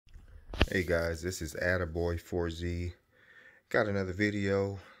Hey guys, this is Attaboy4Z. Got another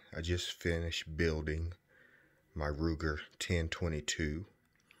video. I just finished building my Ruger 1022.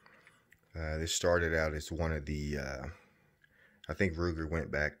 This started out as one of the, I think Ruger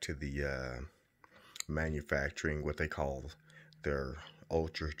went back to the manufacturing, what they call their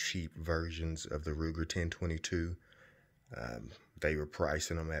ultra cheap versions of the Ruger 1022. They were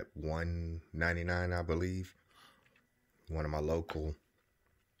pricing them at $199, I believe. One of my local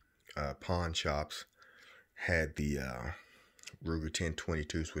pawn shops had the Ruger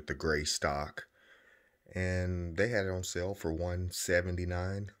 1022s with the gray stock, and they had it on sale for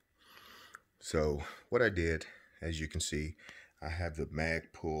 $179. So what I did, as you can see, I have the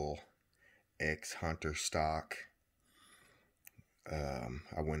Magpul X Hunter stock.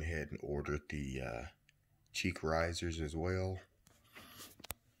 I went ahead and ordered the cheek risers as well.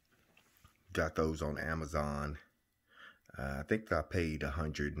 Got those on Amazon. I think I paid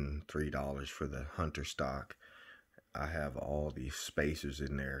 $103 for the Hunter stock. I have all the spacers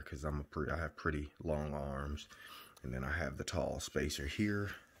in there because I have pretty long arms, and then I have the tall spacer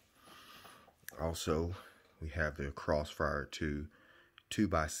here. Also, we have the Crossfire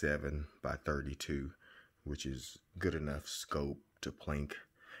 2x7 by 32, which is good enough scope to plink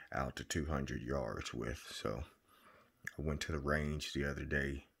out to 200 yards with. So I went to the range the other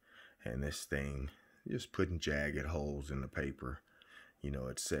day, and this thing just putting jagged holes in the paper,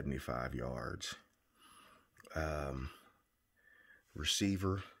 at 75 yards.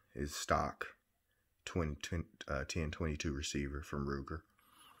 Receiver is stock 1022 receiver from Ruger.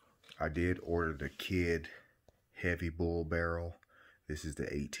 I did order the Kid heavy bull barrel. This is the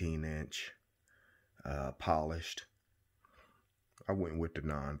 18-inch polished. I went with the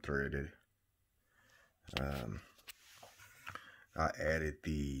non-threaded. I added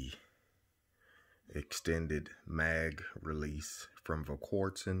the extended mag release from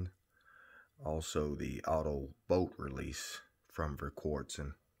Volquartsen, also the auto bolt release from Vortex,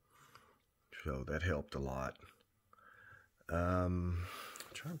 so that helped a lot. I'm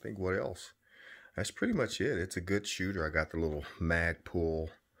trying to think what else. That's pretty much it. It's a good shooter. I got the little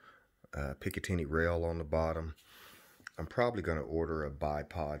Magpul Picatinny rail on the bottom. I'm probably going to order a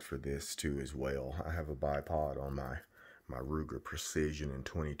bipod for this too as well. I have a bipod on my Ruger Precision and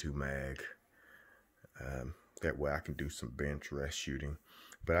 22 mag. That way I can do some bench rest shooting.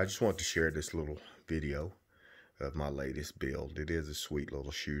 But I just want to share this little video of my latest build. It is a sweet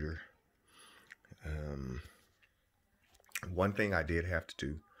little shooter. One thing I did have to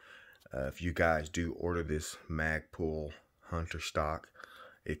do, if you guys do order this Magpul Hunter stock,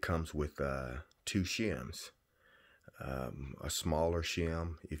 it comes with 2 shims. A smaller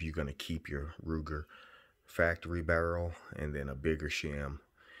shim if you're going to keep your Ruger factory barrel, and then a bigger shim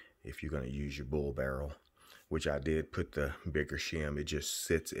if you're going to use your bull barrel, which I did put the bigger shim. It just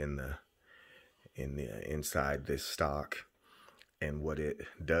sits in the inside this stock, and what it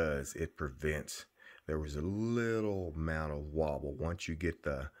does, it prevents, there was a little amount of wobble once you get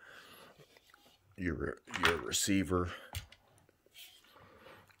your receiver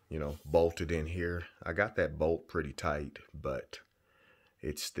bolted in here. I got that bolt pretty tight, but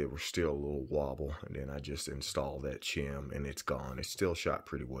there was still a little wobble, and then I just installed that shim and it's gone. It still shot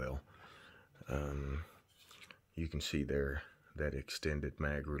pretty well. You can see there that extended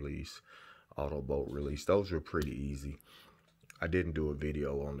mag release, auto bolt release. Those were pretty easy. I didn't do a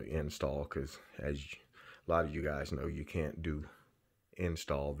video on the install because, as a lot of you guys know, you can't do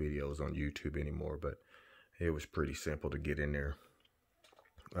install videos on YouTube anymore, but it was pretty simple to get in there.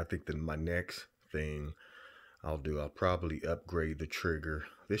 I think that my next thing I'll probably upgrade the trigger.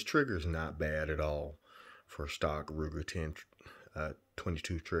 This trigger is not bad at all for stock Ruger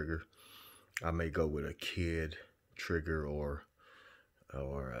 1022 trigger. I may go with a Kid trigger, or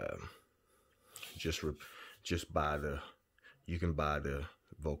just buy you can buy the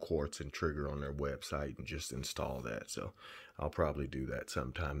Volquartsen trigger on their website and just install that. So I'll probably do that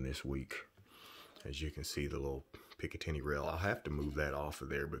sometime this week. As you can see, the little Picatinny rail, I'll have to move that off of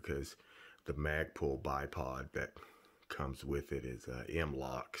there because the Magpul bipod that comes with it is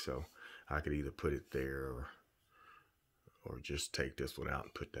M-lock, so I could either put it there or just take this one out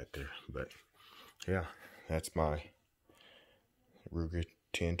and put that there. But yeah, that's my Ruger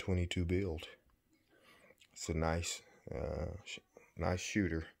 1022 build. It's a nice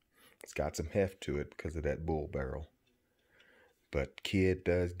shooter. It's got some heft to it because of that bull barrel. But Kid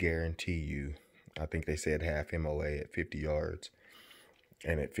does guarantee you, I think they said half MOA at 50 yards.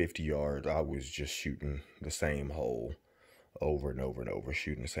 And at 50 yards, I was just shooting the same hole over and over and over,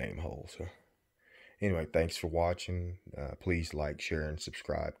 shooting the same hole. So anyway, thanks for watching. Please like, share, and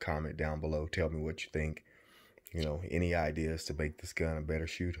subscribe. Comment down below. Tell me what you think. Any ideas to make this gun a better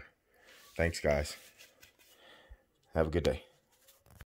shooter. Thanks, guys. Have a good day.